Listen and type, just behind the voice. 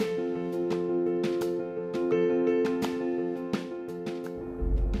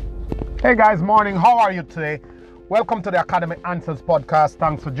Hey guys, morning. How are you today? Welcome to the Academic Answers podcast.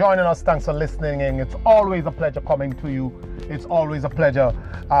 Thanks for joining us. Thanks for listening. It's always a pleasure coming to you. It's always a pleasure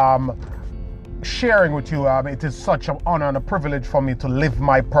sharing with you. It is such an honor and a privilege for me to live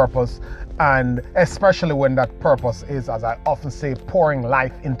my purpose, and especially when that purpose is, as I often say, pouring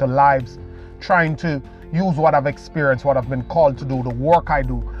life into lives, trying to use what I've experienced, what I've been called to do, the work I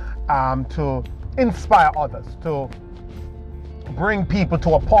do, to inspire others, to bring people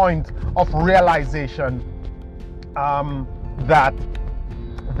to a point of realization that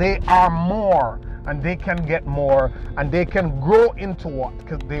they are more and they can get more and they can grow into what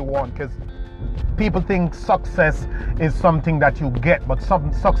they want. Because people think success is something that you get, but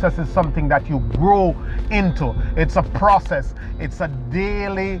success is something that you grow into. It's a process. It's a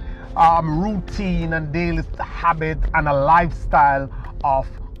daily routine and daily habit and a lifestyle of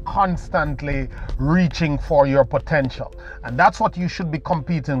constantly reaching for your potential. And that's what you should be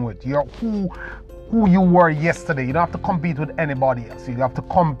competing with. You're who you were yesterday. You don't have to compete with anybody else. You have to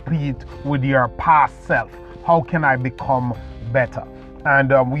compete with your past self. How can I become better?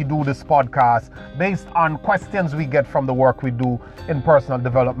 And we do this podcast based on questions we get from the work we do in personal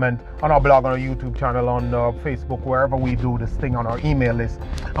development, on our blog, on our YouTube channel, on Facebook, wherever we do this thing, on our email list.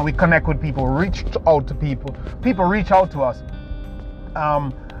 And we connect with people, reach out to people. People reach out to us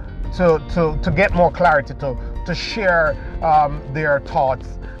to get more clarity, to share their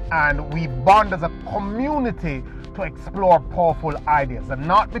thoughts, and we bond as a community to explore powerful ideas. And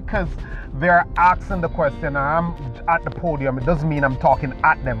not because they're asking the question and I'm at the podium, it doesn't mean I'm talking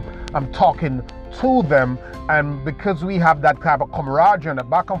at them. I'm talking to them. And because we have that kind of camaraderie and the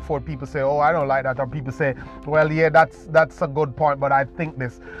back and forth, people say, oh, I don't like that. Or people say, well, yeah, that's a good point, but I think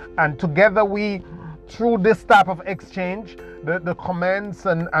this. And together we, through this type of exchange, the comments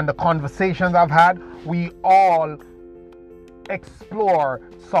and the conversations I've had, we all explore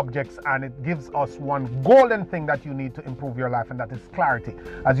subjects, and it gives us one golden thing that you need to improve your life, and that is clarity.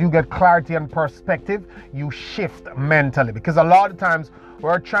 As you get clarity and perspective, you shift mentally, because a lot of times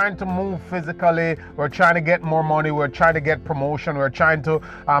we're trying to move physically, we're trying to get more money, we're trying to get promotion, we're trying to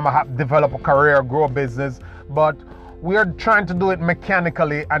develop a career, grow a business, but we're trying to do it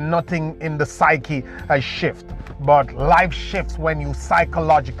mechanically and nothing in the psyche has shift. But life shifts when you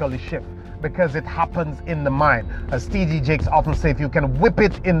psychologically shift, because it happens in the mind. As T.D. Jakes often say, if you can whip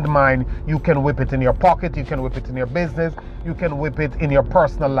it in the mind, you can whip it in your pocket, you can whip it in your business, you can whip it in your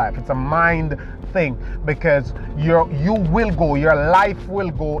personal life. It's a mind thing, because your life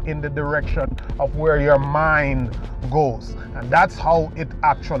will go in the direction of where your mind goes. And that's how it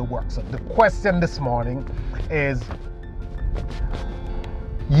actually works. So the question this morning is,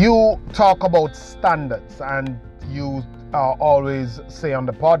 you talk about standards, and you always say on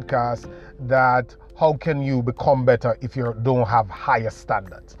the podcast that how can you become better if you don't have higher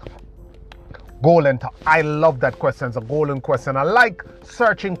standards? I love that question. It's a golden question. I like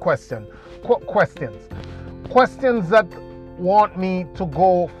searching questions that want me to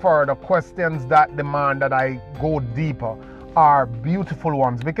go further, questions that demand that I go deeper are beautiful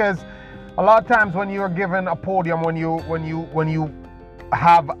ones. Because a lot of times when you're given a podium, when you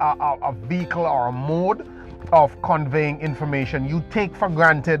have a vehicle or a mode of conveying information, you take for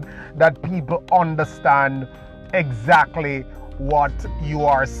granted that people understand exactly what you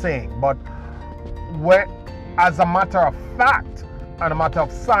are saying. But as a matter of fact and a matter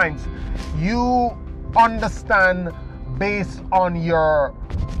of science, you understand based on your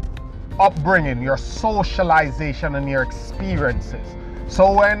upbringing, your socialization, and your experiences.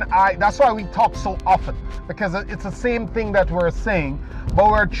 So that's why we talk so often, because it's the same thing that we're saying, but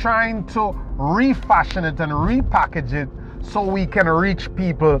we're trying to refashion it and repackage it so we can reach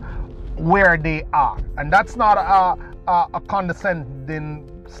people where they are. And that's not a condescending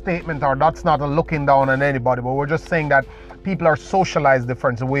statement, or that's not a looking down on anybody, but we're just saying that people are socialized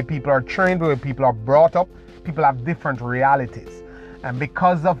different. The way people are trained, the way people are brought up, people have different realities. And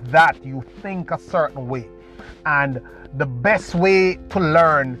because of that, you think a certain way. And the best way to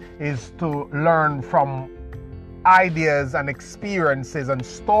learn is to learn from ideas and experiences and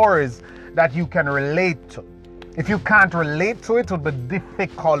stories that you can relate to. If you can't relate to it, it will be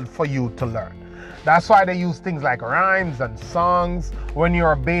difficult for you to learn. That's why they use things like rhymes and songs when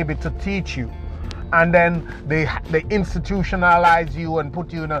you're a baby to teach you. And then they institutionalize you and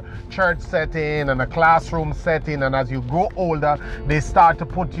put you in a church setting and a classroom setting. And as you grow older, they start to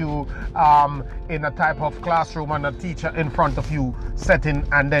put you in a type of classroom and a teacher in front of you setting.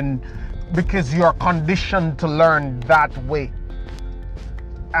 And then because you're conditioned to learn that way.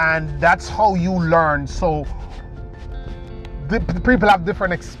 And that's how you learn. So people have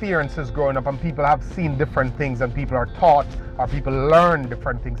different experiences growing up, and people have seen different things, and people are taught, or people learn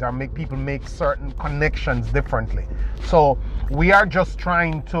different things, or people make certain connections differently. So we are just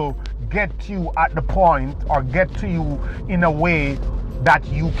trying to get you at the point, or get to you in a way that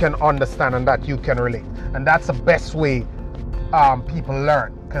you can understand and that you can relate. And that's the best way people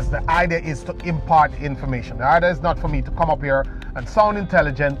learn, because the idea is to impart information. The idea is not for me to come up here and sound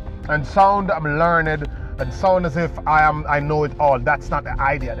intelligent and sound learned and sound as if I know it all. That's not the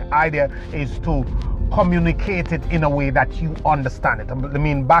idea. The idea is to communicate it in a way that you understand it. I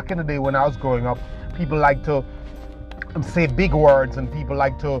mean, back in the day when I was growing up, people like to say big words, and people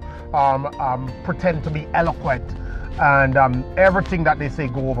like to pretend to be eloquent, and everything that they say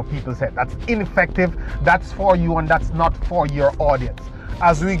go over people's head. That's ineffective. That's for you, and that's not for your audience.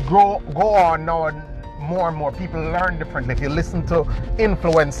 As we go on now, and more people learn differently. If you listen to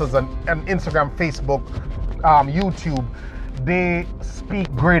influencers and Instagram, Facebook, YouTube, they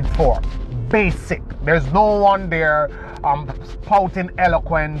speak grade 4, basic. There's no one there spouting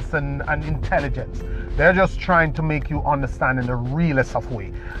eloquence and intelligence. They're just trying to make you understand in the realest of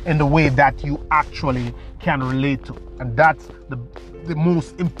way, in the way that you actually can relate to. And that's the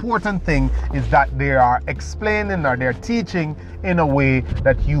most important thing, is that they are explaining or they're teaching in a way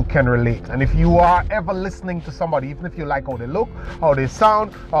that you can relate. And if you are ever listening to somebody, even if you like how they look, how they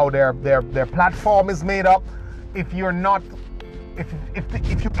sound, how their platform is made up, if you're not,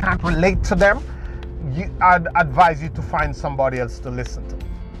 if you can't relate to them, I'd advise you to find somebody else to listen to.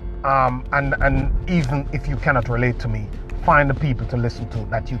 And even if you cannot relate to me, find the people to listen to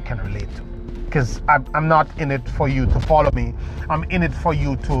that you can relate to. Because I'm not in it for you to follow me. I'm in it for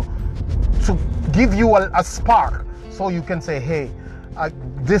you to give you a spark, so you can say, hey,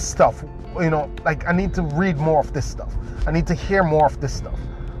 this stuff, like I need to read more of this stuff. I need to hear more of this stuff.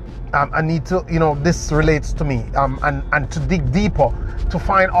 I need to, this relates to me. And to dig deeper, to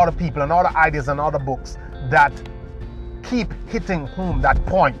find other people and other ideas and other books that keep hitting home that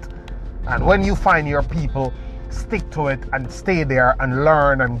point. And when you find your people, stick to it and stay there and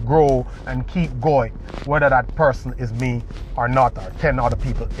learn and grow and keep going. Whether that person is me or not, or 10 other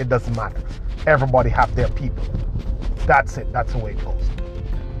people, it doesn't matter. Everybody have their people. That's it. That's the way it goes.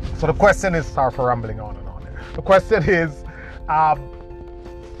 So the question is, sorry for rambling on and on. The question is,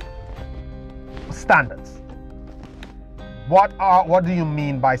 standards. What do you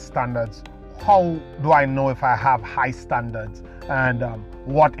mean by standards? How do I know if I have high standards? And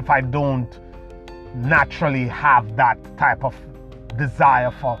what if I don't naturally have that type of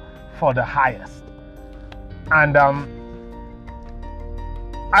desire for the highest? And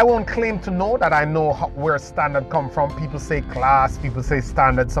I won't claim to know that I know where standard come from. People say class, people say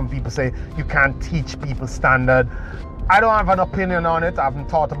standard, some people say you can't teach people standard. I don't have an opinion on it. I haven't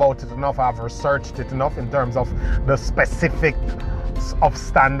thought about it enough. I've researched it enough in terms of the specifics of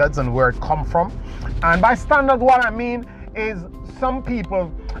standards and where it come from. And by standard, what I mean is some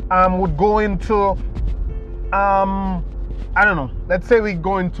people would go into I don't know, let's say we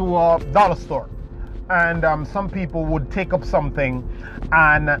go into a dollar store, and some people would take up something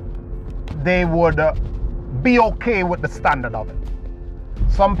and they would be okay with the standard of it.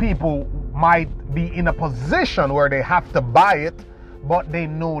 Some people might be in a position where they have to buy it, but they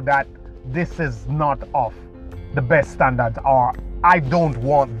know that this is not of the best standards, or I don't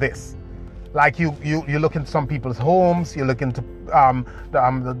want this. Like you look into some people's homes, you look into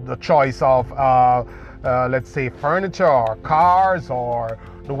the choice of let's say furniture or cars, or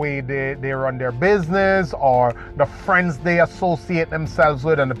the way they run their business, or the friends they associate themselves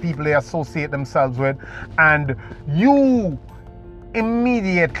with and the people they associate themselves with, and you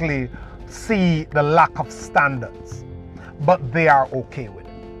immediately see the lack of standards, but they are okay with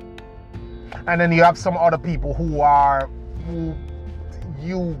it. And then you have some other people who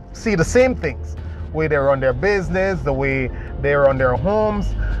you see the same things, the way they run their business, the way they run their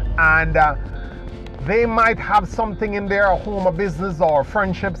homes, and they might have something in their home or business or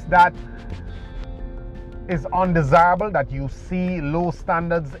friendships that is undesirable, that you see low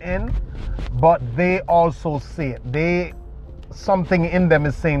standards in, but they also see it. Something in them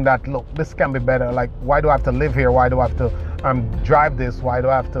is saying that, look, this can be better. Like, why do I have to live here? Why do I have to drive this? Why do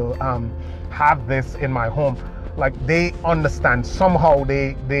I have to have this in my home? Like, they understand somehow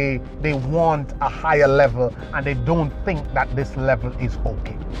they want a higher level, and they don't think that this level is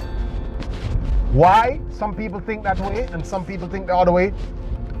okay. Why some people think that way and some people think the other way,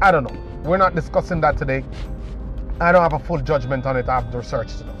 I don't know. We're not discussing that today. I don't have a full judgment on it. I've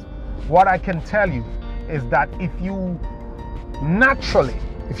researched it. What I can tell you is that if you're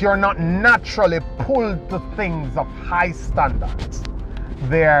not naturally pulled to things of high standards,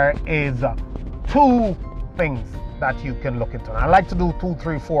 there is two things that you can look into. And I like to do 2,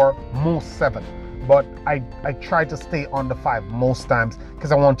 3, 4, most 7. But I try to stay on the 5 most times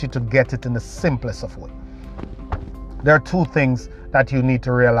because I want you to get it in the simplest of way. There are 2 things that you need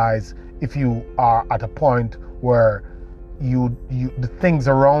to realize if you are at a point where the things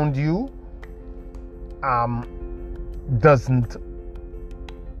around you doesn't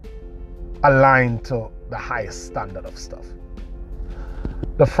align to the highest standard of stuff.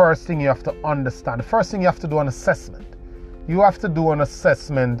 The first thing you have to understand, the first thing you have to do an assessment. You have to do an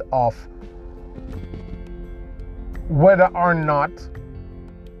assessment of whether or not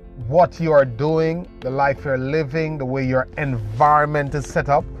what you are doing, the life you're living, the way your environment is set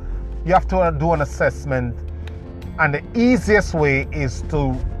up. You have to do an assessment, and the easiest way is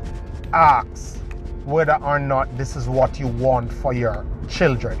to ask whether or not this is what you want for your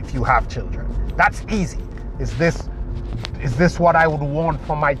children, if you have children. That's easy. Is this what I would want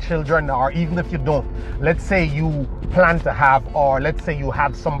for my children? Or even if you don't, let's say you plan to have, or let's say you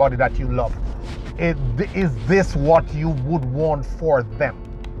have somebody that you love. Is this what you would want for them?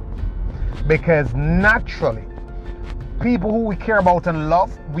 Because naturally, people who we care about and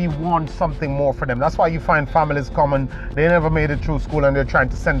love, we want something more for them. That's why you find families coming, they never made it through school and they're trying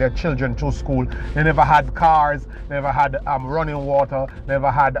to send their children through school. They never had cars, never had running water,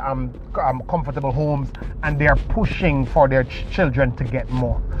 never had comfortable homes, and they're pushing for their children to get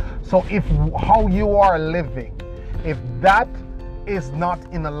more. So if how you are living, if that is not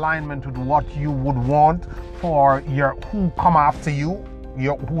in alignment with what you would want for your who come after you,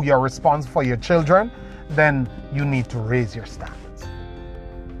 who you're responsible for your children, then you need to raise your standards.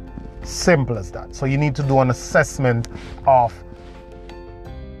 Simple as that. So you need to do an assessment of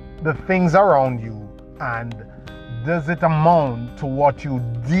the things around you, and does it amount to what you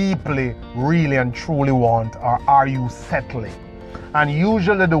deeply, really and truly want, or are you settling? And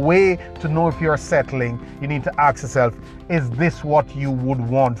usually the way to know if you're settling, you need to ask yourself, is this what you would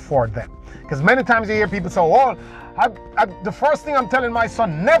want for them? Because many times you hear people say, well, the first thing I'm telling my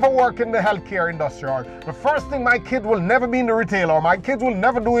son, never work in the healthcare industry, or the first thing, my kid will never be in the retail, or my kids will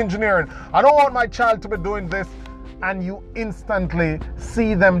never do engineering. I don't want my child to be doing this. And you instantly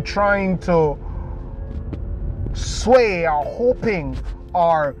see them trying to sway or hoping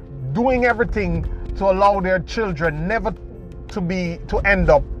or doing everything to allow their children never to end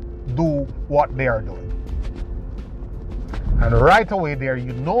up do what they are doing. And right away there,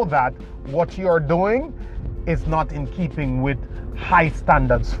 you know that what you are doing is not in keeping with high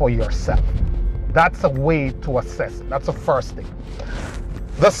standards for yourself. That's a way to assess it. That's the first thing.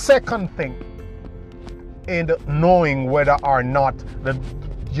 The second thing in knowing whether or not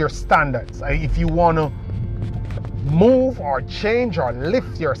your standards, if you want to move or change or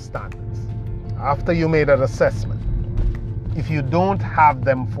lift your standards after you made an assessment, if you don't have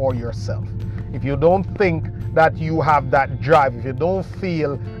them for yourself, if you don't think that you have that drive, if you don't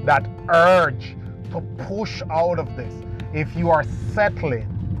feel that urge to push out of this, if you are settling,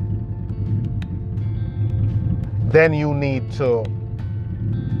 then you need to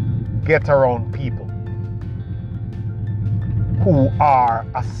get around people who are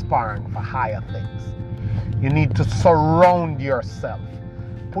aspiring for higher things. You need to surround yourself,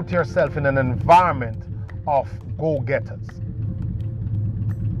 put yourself in an environment of go-getters.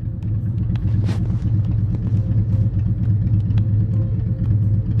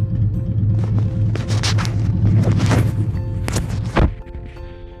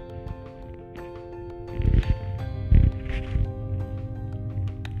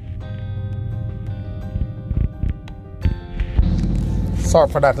 Sorry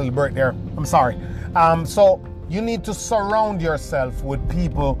for that little break there. I'm sorry. So you need to surround yourself with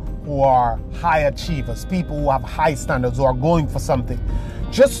people who are high achievers, people who have high standards, who are going for something.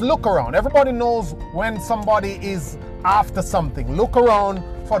 Just look around. Everybody knows when somebody is after something. Look around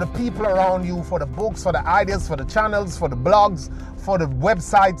for the people around you, for the books, for the ideas, for the channels, for the blogs, for the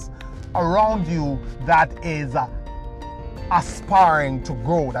websites around you that is aspiring to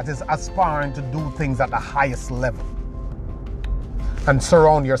grow, that is aspiring to do things at the highest level. And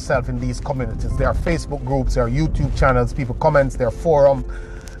surround yourself in these communities. There are Facebook groups, there are YouTube channels, people comments, there are forums.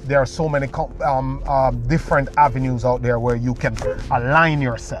 There are so many different avenues out there where you can align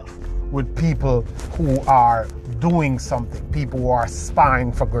yourself with people who are doing something, people who are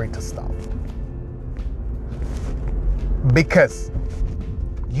aspiring for greater stuff. Because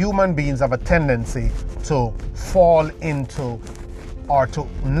human beings have a tendency to fall into or to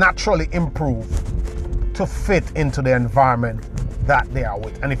naturally improve to fit into the environment that they are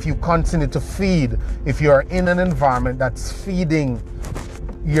with. And if you continue to feed, if you're in an environment that's feeding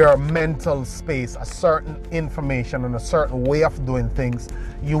your mental space a certain information and a certain way of doing things,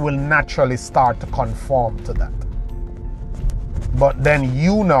 you will naturally start to conform to that. But then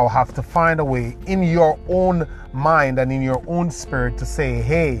you now have to find a way in your own mind and in your own spirit to say,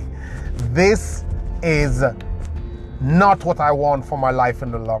 hey, this is not what I want for my life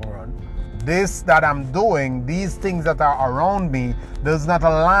in the long run. This that I'm doing, these things that are around me, does not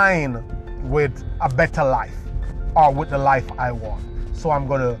align with a better life or with the life I want. So I'm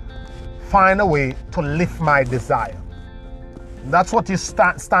going to find a way to lift my desire. That's what your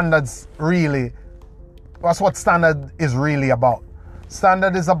standards really, that's what standard is really about.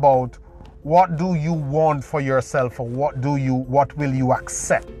 Standard is about what do you want for yourself, or what will you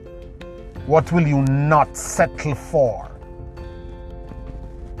accept? What will you not settle for?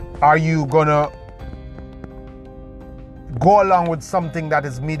 Are you gonna go along with something that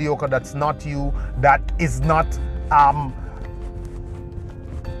is mediocre, that's not you, that is not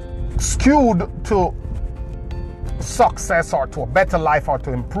skewed to success or to a better life or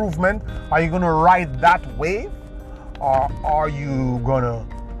to improvement? Are you gonna ride that wave, or are you gonna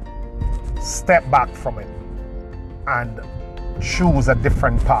step back from it and choose a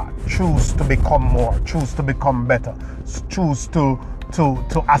different path, choose to become more, choose to become better, choose to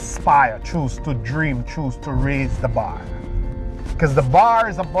aspire, choose to dream, choose to raise the bar? Because the bar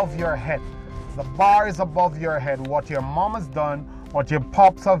is above your head. The bar is above your head. What your mom has done, what your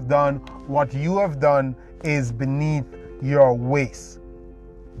pops have done, what you have done is beneath your waist.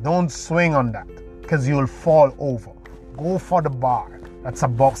 Don't swing on that, because you'll fall over. Go for the bar. That's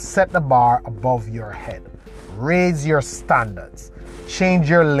above. Set the bar above your head. Raise your standards. Change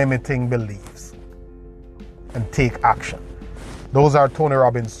your limiting beliefs. And take action. Those are Tony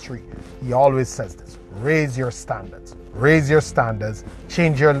Robbins' three. He always says this. Raise your standards. Raise your standards.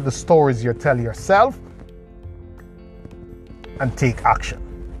 Change the stories you tell yourself. And take action.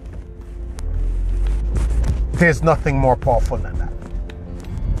 There's nothing more powerful than that.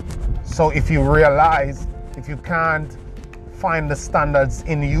 So if you realize, if you can't find the standards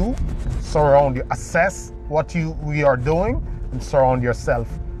in you, surround you, assess what we are doing, and surround yourself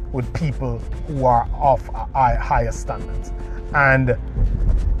with people who are of higher standards. And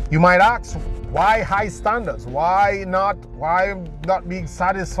you might ask, why high standards? Why not being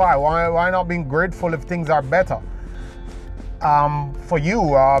satisfied? Why not being grateful if things are better? For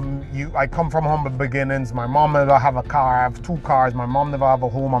you, I come from humble beginnings. My mom never have a car. I have 2 cars. My mom never have a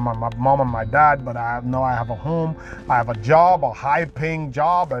home. I'm my mom and my dad, but I have a home. I have a job, a high-paying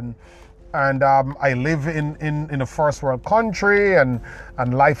job, and I live in a first world country, and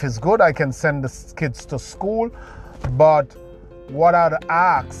life is good. I can send the kids to school. But what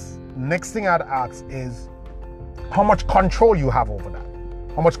next thing I'd ask is how much control you have over that.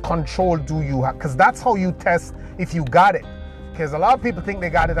 How much control do you have? Because that's how you test if you got it. Because a lot of people think they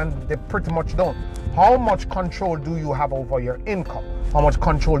got it and they pretty much don't. How much control do you have over your income? How much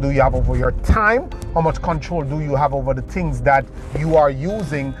control do you have over your time? How much control do you have over the things that you are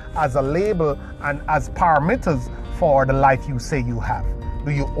using as a label and as parameters for the life you say you have?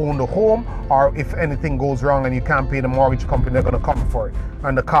 Do you own the home, or if anything goes wrong and you can't pay the mortgage company, they're going to come for it,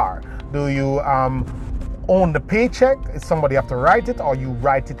 and the car? Do you own the paycheck? Is somebody have to write it, or you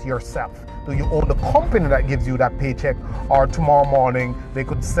write it yourself? Do you own the company that gives you that paycheck, or tomorrow morning they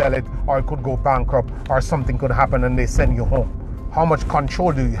could sell it, or it could go bankrupt, or something could happen and they send you home? How much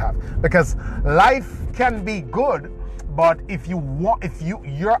control do you have? Because life can be good, but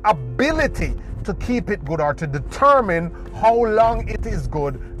your ability to keep it good or to determine how long it is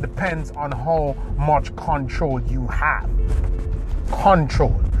good depends on how much control you have.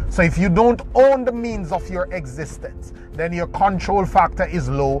 Control. So if you don't own the means of your existence, then your control factor is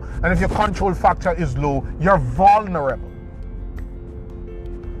low. And if your control factor is low, you're vulnerable.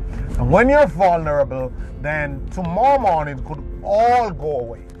 And when you're vulnerable, then tomorrow morning it could all go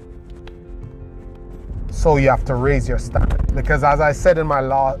away. So you have to raise your standard. Because as I said in my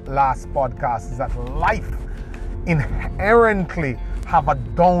last podcast, is that life inherently have a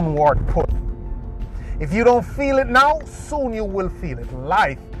downward pull. If you don't feel it now, soon you will feel it.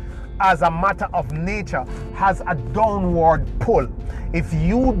 Life, as a matter of nature, has a downward pull. If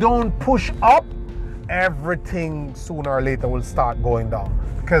you don't push up, everything sooner or later will start going down.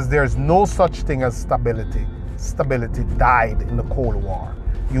 Because there's no such thing as stability. Stability died in the Cold War.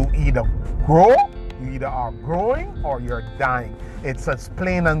 You either grow, you either are growing, or you're dying. It's as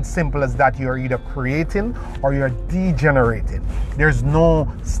plain and simple as that. You're either creating or you're degenerating. There's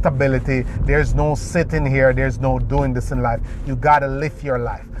no stability. There's no sitting here. There's no doing this in life. You gotta live your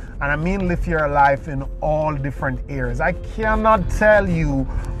life. And I mean live your life in all different areas. I cannot tell you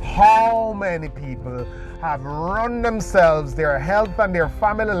how many people have run themselves, their health and their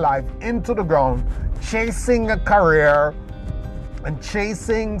family life into the ground, chasing a career and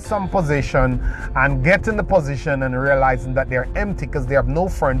chasing some position and getting the position and realizing that they're empty because they have no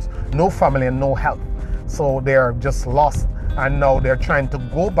friends, no family, and no health. So they're just lost, and now they're trying to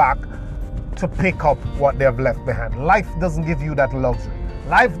go back to pick up what they have left behind. Life doesn't give you that luxury.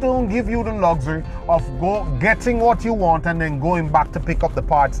 Life don't give you the luxury of getting what you want and then going back to pick up the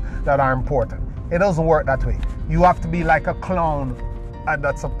parts that are important. It doesn't work that way. You have to be like a clown, and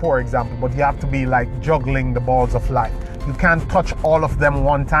that's a poor example, but you have to be like juggling the balls of life. You can't touch all of them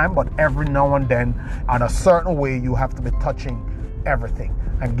one time, but every now and then, in a certain way, you have to be touching everything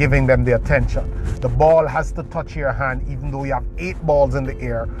and giving them the attention. The ball has to touch your hand, even though you have 8 balls in the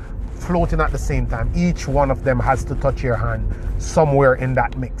air floating at the same time. Each one of them has to touch your hand somewhere in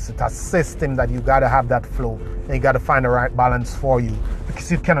that mix. It's a system that you got to have that flow, and you got to find the right balance for you,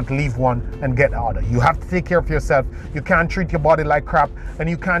 because you cannot leave one and get the other. You have to take care of yourself. You can't treat your body like crap, and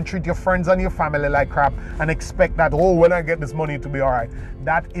you can't treat your friends and your family like crap and expect that, oh, when I get this money to be all right.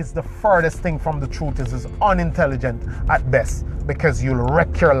 That is the furthest thing from the truth. It is unintelligent at best, because you'll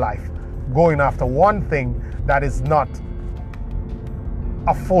wreck your life going after one thing that is not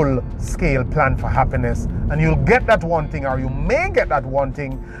a full-scale plan for happiness. And you'll get that one thing, or you may get that one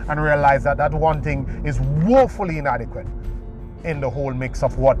thing and realize that that one thing is woefully inadequate in the whole mix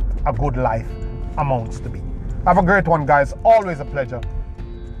of what a good life amounts to be. Have a great one, guys. Always a pleasure.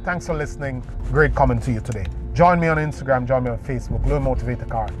 Thanks for listening. Great coming to you today. Join me on Instagram, join me on Facebook, Louis Motivator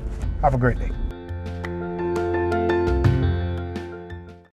Car. Have a great day.